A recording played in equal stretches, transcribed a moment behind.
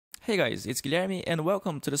Hey guys, it's Guilherme and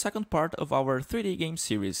welcome to the second part of our 3D game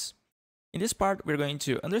series. In this part, we're going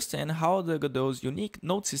to understand how the Godot's unique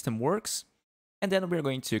node system works, and then we're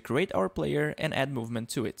going to create our player and add movement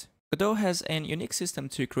to it. Godot has an unique system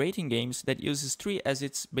to creating games that uses tree as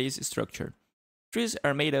its base structure. Trees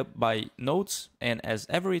are made up by nodes, and as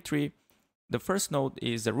every tree, the first node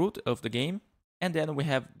is the root of the game, and then we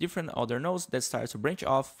have different other nodes that start to branch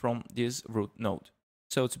off from this root node.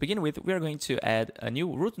 So to begin with, we are going to add a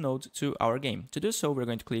new root node to our game. To do so, we're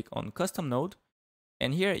going to click on Custom Node.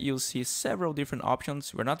 And here you'll see several different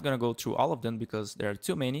options. We're not going to go through all of them because there are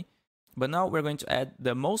too many. But now we're going to add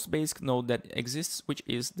the most basic node that exists, which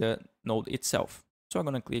is the node itself. So I'm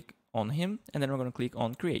going to click on him, and then we're going to click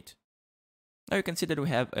on Create. Now you can see that we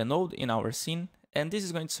have a node in our scene, and this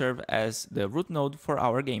is going to serve as the root node for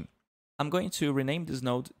our game. I'm going to rename this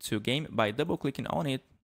node to Game by double-clicking on it,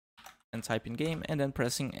 and type in game and then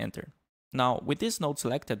pressing enter. Now with this node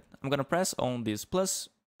selected, I'm going to press on this plus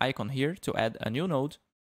icon here to add a new node,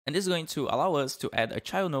 and this is going to allow us to add a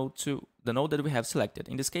child node to the node that we have selected.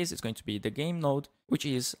 In this case, it's going to be the game node, which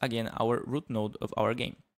is again our root node of our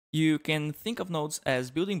game. You can think of nodes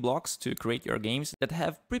as building blocks to create your games that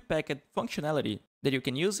have prepackaged functionality that you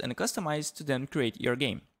can use and customize to then create your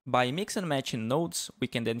game. By mix and matching nodes, we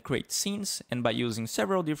can then create scenes, and by using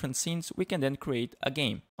several different scenes, we can then create a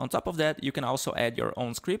game. On top of that, you can also add your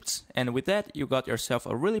own scripts, and with that, you got yourself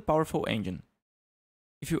a really powerful engine.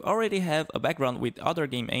 If you already have a background with other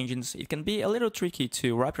game engines, it can be a little tricky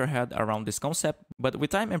to wrap your head around this concept, but with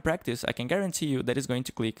time and practice, I can guarantee you that it's going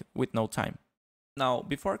to click with no time. Now,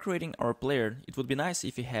 before creating our player, it would be nice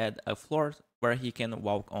if he had a floor where he can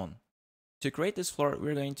walk on. To create this floor,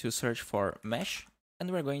 we're going to search for Mesh, and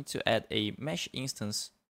we're going to add a mesh instance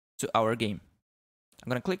to our game. I'm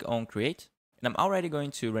going to click on create, and I'm already going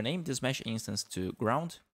to rename this mesh instance to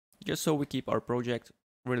ground, just so we keep our project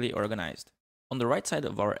really organized. On the right side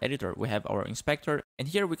of our editor, we have our inspector, and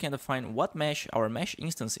here we can define what mesh our mesh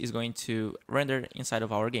instance is going to render inside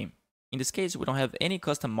of our game. In this case, we don't have any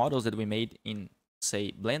custom models that we made in,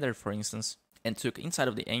 say, Blender, for instance, and took inside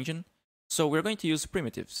of the engine, so we're going to use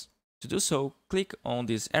primitives. To do so, click on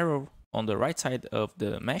this arrow on the right side of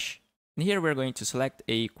the mesh, and here we're going to select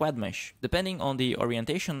a quad mesh. Depending on the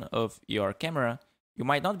orientation of your camera, you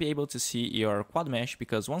might not be able to see your quad mesh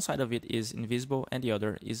because one side of it is invisible and the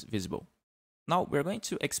other is visible. Now we're going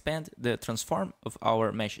to expand the transform of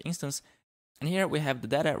our mesh instance, and here we have the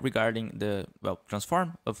data regarding the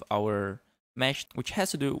transform of our mesh, which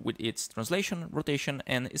has to do with its translation, rotation,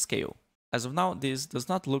 and scale. As of now, this does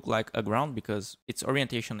not look like a ground because its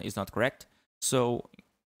orientation is not correct, so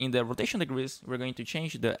in the rotation degrees, we're going to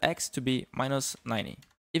change the X to be -90.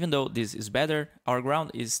 Even though this is better, our ground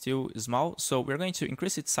is still small, so we're going to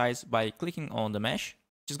increase its size by clicking on the mesh,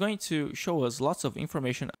 which is going to show us lots of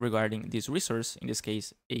information regarding this resource, in this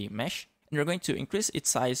case, a mesh. And we're going to increase its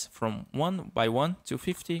size from 1 by 1 to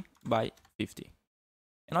 50 by 50.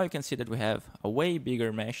 And now you can see that we have a way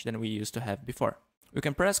bigger mesh than we used to have before. We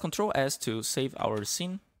can press Ctrl S to save our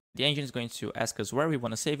scene. The engine is going to ask us where we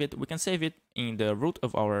want to save it. We can save it in the root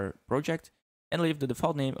of our project and leave the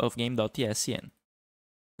default name of game.tscn.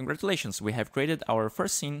 Congratulations, we have created our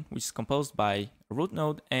first scene, which is composed by a root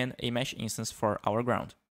node and a mesh instance for our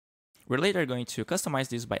ground. We're later going to customize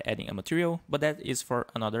this by adding a material, but that is for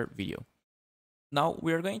another video. Now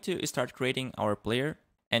we are going to start creating our player,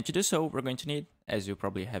 and to do so, we're going to need, as you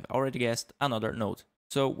probably have already guessed, another node.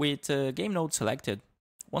 So with game node selected,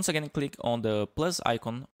 once again, click on the plus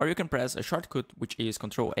icon, or you can press a shortcut, which is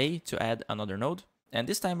Ctrl A, to add another node. And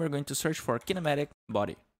this time we're going to search for kinematic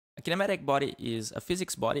body. A kinematic body is a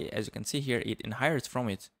physics body. As you can see here, it inherits from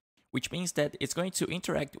it, which means that it's going to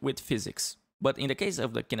interact with physics. But in the case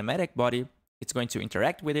of the kinematic body, it's going to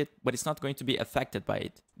interact with it, but it's not going to be affected by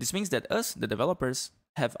it. This means that us, the developers,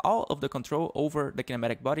 have all of the control over the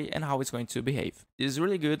kinematic body and how it's going to behave. This is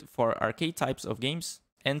really good for arcade types of games,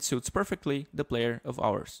 and suits perfectly the player of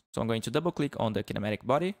ours. So I'm going to double click on the kinematic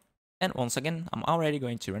body, and once again, I'm already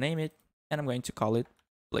going to rename it, and I'm going to call it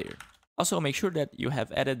player. Also, make sure that you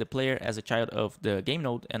have added the player as a child of the game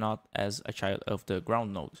node and not as a child of the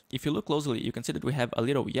ground node. If you look closely, you can see that we have a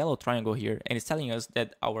little yellow triangle here, and it's telling us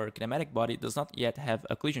that our kinematic body does not yet have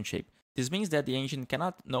a collision shape. This means that the engine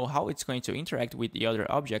cannot know how it's going to interact with the other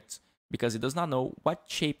objects because it does not know what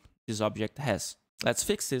shape this object has. Let's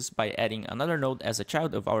fix this by adding another node as a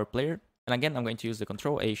child of our player, and again I'm going to use the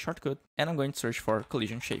Ctrl A shortcut, and I'm going to search for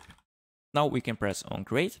collision shape. Now we can press on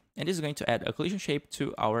create, and this is going to add a collision shape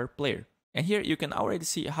to our player. And here you can already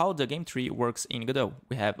see how the game tree works in Godot.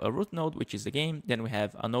 We have a root node, which is the game, then we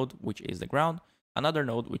have a node, which is the ground, another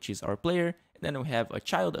node, which is our player, and then we have a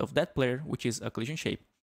child of that player, which is a collision shape.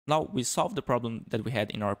 Now we solved the problem that we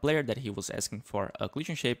had in our player that he was asking for a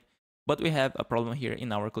collision shape, but we have a problem here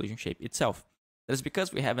in our collision shape itself. That is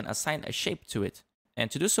because we haven't assigned a shape to it. And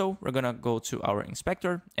to do so, we're gonna go to our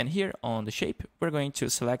inspector, and here on the shape, we're going to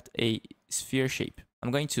select a sphere shape.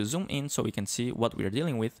 I'm going to zoom in so we can see what we're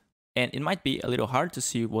dealing with. And it might be a little hard to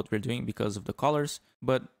see what we're doing because of the colors,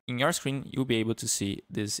 but in your screen, you'll be able to see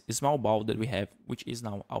this small ball that we have, which is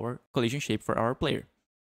now our collision shape for our player.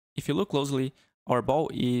 If you look closely, our ball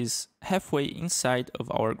is halfway inside of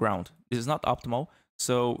our ground. This is not optimal,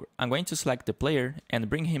 so I'm going to select the player and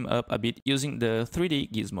bring him up a bit using the 3D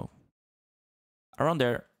gizmo. Around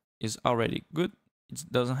there is already good. It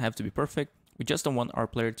doesn't have to be perfect. We just don't want our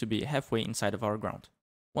player to be halfway inside of our ground.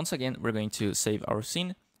 Once again, we're going to save our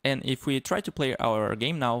scene. And if we try to play our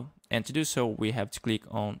game now, and to do so, we have to click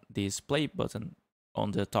on this play button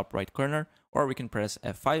on the top right corner, or we can press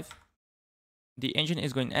F5. The engine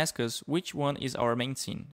is going to ask us which one is our main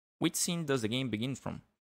scene. Which scene does the game begin from?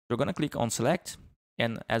 We're going to click on select,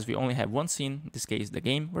 and as we only have one scene, in this case the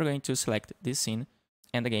game, we're going to select this scene,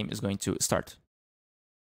 and the game is going to start.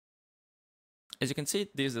 As you can see,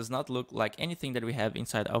 this does not look like anything that we have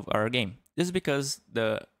inside of our game. This is because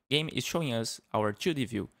the game is showing us our 2D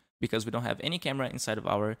view, because we don't have any camera inside of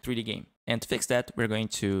our 3D game. And to fix that, we're going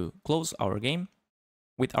to close our game.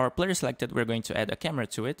 With our player selected, we're going to add a camera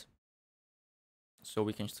to it. So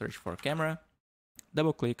we can search for camera,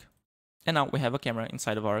 double click, and now we have a camera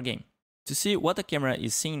inside of our game. To see what the camera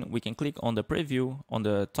is seeing, we can click on the preview on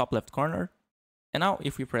the top left corner. And now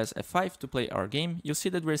if we press F5 to play our game, you'll see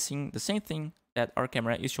that we're seeing the same thing that our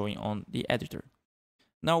camera is showing on the editor.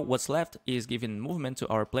 Now what's left is giving movement to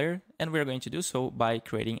our player, and we're going to do so by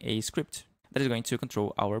creating a script that is going to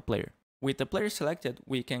control our player. With the player selected,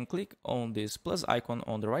 we can click on this plus icon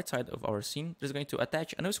on the right side of our scene that is going to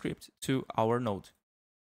attach a new script to our node.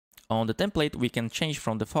 On the template, we can change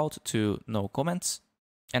from default to no comments.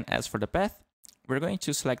 And as for the path, we're going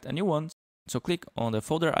to select a new one. So click on the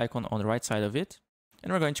folder icon on the right side of it,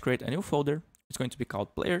 and we're going to create a new folder. It's going to be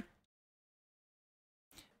called player.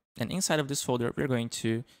 And inside of this folder, we're going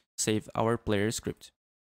to save our player script.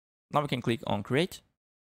 Now we can click on create,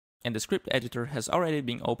 and the script editor has already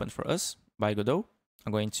been opened for us by Godot.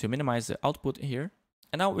 I'm going to minimize the output here,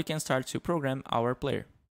 and now we can start to program our player.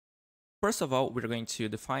 First of all, we're going to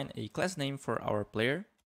define a class name for our player.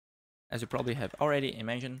 As you probably have already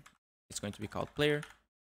imagined, it's going to be called player.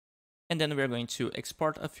 And then we're going to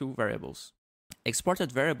export a few variables.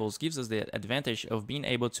 Exported variables gives us the advantage of being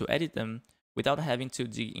able to edit them without having to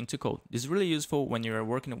dig into code. This is really useful when you're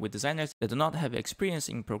working with designers that do not have experience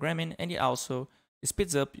in programming, and it also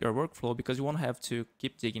speeds up your workflow because you won't have to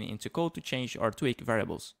keep digging into code to change or tweak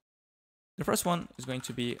variables. The first one is going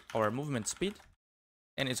to be our movement speed,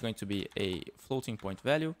 and it's going to be a floating point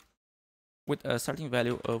value with a starting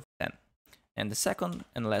value of 10. And the second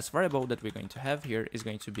and last variable that we're going to have here is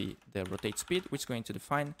going to be the rotate speed, which is going to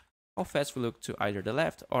define how fast we look to either the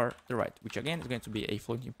left or the right, which again is going to be a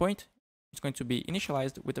floating point. It's going to be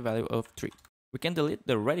initialized with a value of 3. We can delete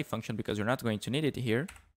the ready function because we're not going to need it here.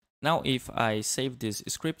 Now if I save this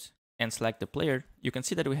script and select the player, you can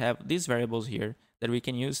see that we have these variables here that we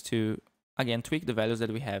can use to, again, tweak the values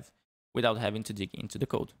that we have without having to dig into the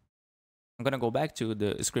code. I'm going to go back to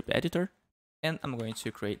the script editor, and I'm going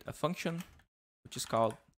to create a function which is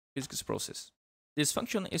called physics process. This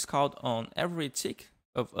function is called on every tick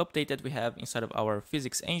of update that we have inside of our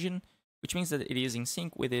physics engine, which means that it is in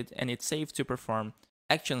sync with it and it's safe to perform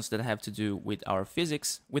actions that have to do with our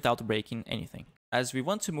physics without breaking anything. As we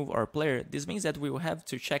want to move our player, this means that we will have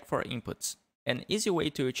to check for inputs. An easy way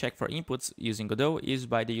to check for inputs using Godot is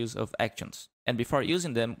by the use of actions. And before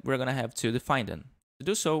using them, we're going to have to define them. To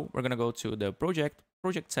do so, we're going to go to the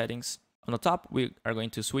project settings. On the top, we are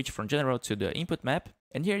going to switch from general to the input map.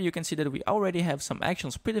 And here you can see that we already have some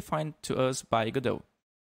actions predefined to us by Godot.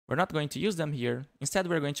 We're not going to use them here. Instead,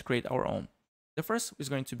 we're going to create our own. The first is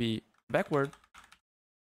going to be backward,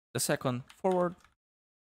 the second forward,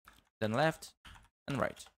 then left, and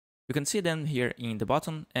right. You can see them here in the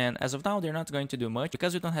bottom, and as of now, they're not going to do much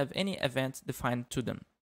because we don't have any event defined to them.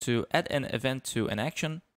 To add an event to an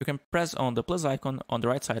action, you can press on the plus icon on the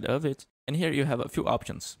right side of it, and here you have a few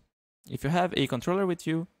options. If you have a controller with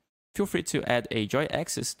you, feel free to add a joy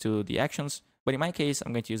axis to the actions, but in my case,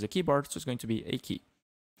 I'm going to use a keyboard, so it's going to be a key.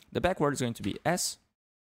 The backward is going to be S,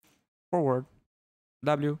 forward,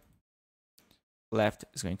 W, left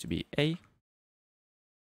is going to be A,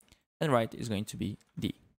 and right is going to be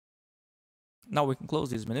D. Now we can close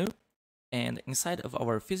this menu, and inside of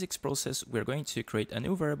our physics process, we're going to create a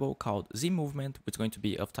new variable called zMovement, which is going to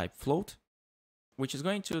be of type float, which is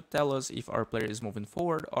going to tell us if our player is moving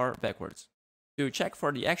forward or backwards. To check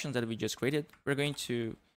for the actions that we just created, we're going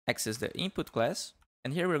to access the input class,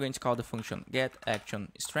 and here we're going to call the function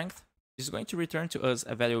getActionStrength. This is going to return to us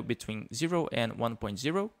a value between 0 and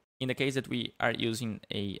 1.0 in the case that we are using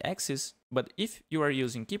a axis, but if you are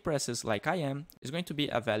using key presses like I am, it's going to be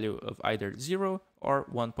a value of either 0 or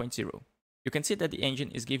 1.0. You can see that the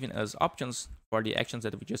engine is giving us options for the actions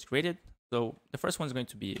that we just created. So the first one is going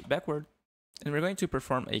to be backward, and we're going to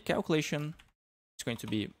perform a calculation. It's going to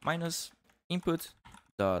be minus input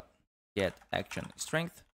dot get action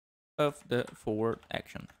strength of the forward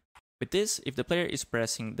action. With this, if the player is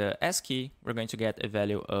pressing the S key, we're going to get a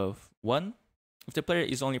value of 1. If the player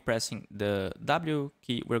is only pressing the W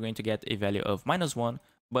key, we're going to get a value of -1.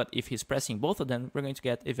 But if he's pressing both of them, we're going to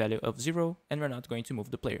get a value of 0, and we're not going to move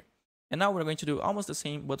the player. And now we're going to do almost the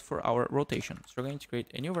same, but for our rotation. So we're going to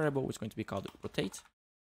create a new variable, which is going to be called rotate.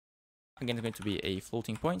 Again, it's going to be a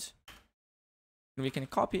floating point. And we can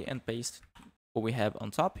copy and paste what we have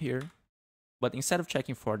on top here. But instead of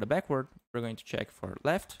checking for the backward, we're going to check for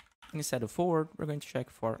left. And instead of forward, we're going to check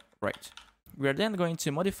for right. We are then going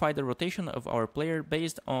to modify the rotation of our player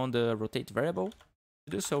based on the rotate variable. To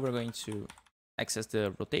do so, we're going to access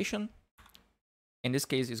the rotation. In this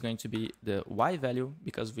case, it's going to be the Y value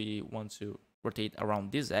because we want to rotate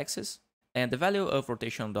around this axis. And the value of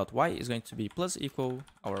rotation.y is going to be plus equal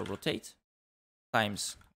our rotate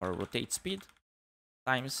times our rotate speed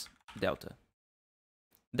times delta.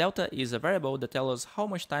 Delta is a variable that tells us how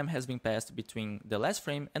much time has been passed between the last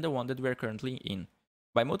frame and the one that we are currently in.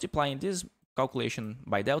 By multiplying this calculation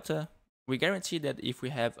by delta, we guarantee that if we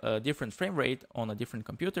have a different frame rate on a different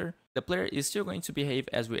computer, the player is still going to behave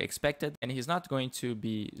as we expected, and he's not going to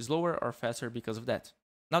be slower or faster because of that.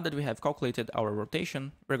 Now that we have calculated our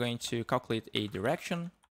rotation, we're going to calculate a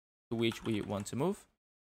direction to which we want to move.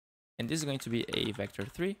 And this is going to be a vector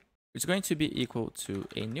 3, which is going to be equal to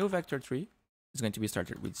a new vector 3. It's going to be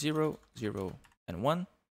started with 0, 0, and 1.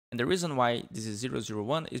 And the reason why this is 0, 0,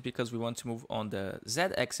 1 is because we want to move on the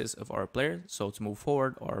z-axis of our player, so to move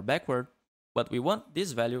forward or backward. But we want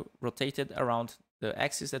this value rotated around the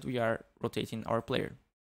axis that we are rotating our player.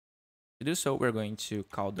 To do so, we're going to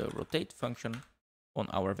call the rotate function on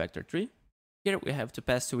our vector 3. Here we have to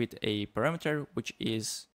pass to it a parameter, which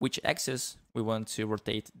is which axis we want to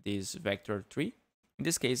rotate this vector 3. In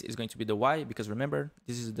this case, it's going to be the y, because remember,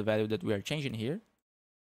 this is the value that we are changing here.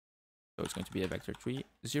 So it's going to be a vector 3,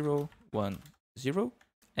 0, 1, 0.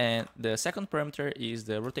 And the second parameter is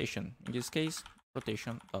the rotation. In this case,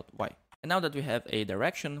 rotation.y. And now that we have a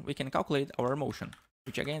direction, we can calculate our motion,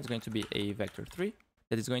 which again is going to be a vector 3.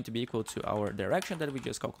 That is going to be equal to our direction that we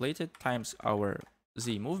just calculated times our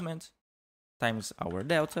z movement times our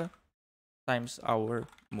delta times our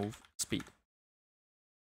move speed.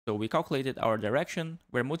 So we calculated our direction.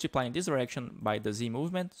 We're multiplying this direction by the z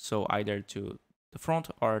movement, so either to the front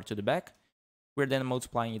or to the back. We're then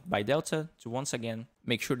multiplying it by delta to once again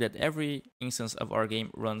make sure that every instance of our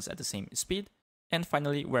game runs at the same speed. And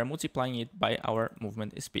finally, we're multiplying it by our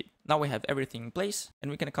movement speed. Now we have everything in place,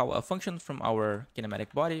 and we can call a function from our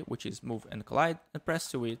kinematic body, which is move and collide, and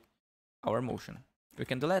press to it our motion. We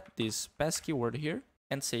can delete this pass keyword here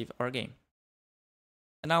and save our game.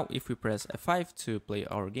 And now if we press F5 to play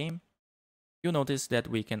our game, you'll notice that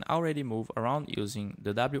we can already move around using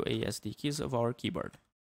the WASD keys of our keyboard.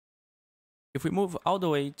 If we move all the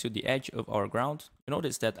way to the edge of our ground, you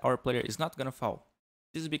notice that our player is not gonna fall.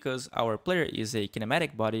 This is because our player is a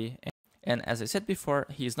kinematic body, and as I said before,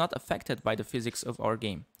 he is not affected by the physics of our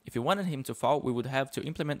game. If we wanted him to fall, we would have to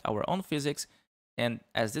implement our own physics, and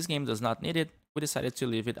as this game does not need it, we decided to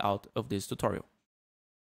leave it out of this tutorial.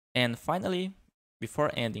 And finally,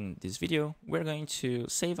 before ending this video, we're going to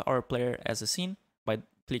save our player as a scene by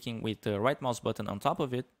clicking with the right mouse button on top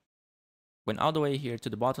of it, going all the way here to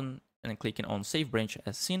the bottom and clicking on Save Branch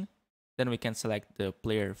as Scene. Then we can select the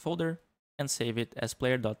player folder and save it as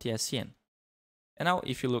player.tscn. And now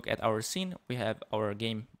if you look at our scene, we have our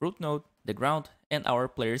game root node, the ground, and our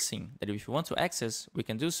player scene that if you want to access, we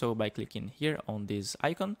can do so by clicking here on this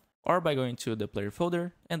icon or by going to the player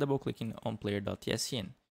folder and double clicking on player.tscn.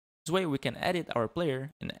 This way we can edit our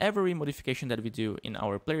player, and every modification that we do in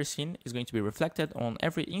our player scene is going to be reflected on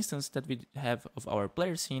every instance that we have of our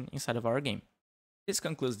player scene inside of our game. This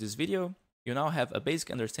concludes this video. You now have a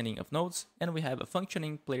basic understanding of nodes, and we have a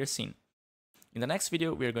functioning player scene. In the next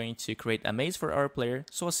video, we are going to create a maze for our player,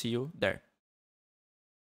 so I'll see you there.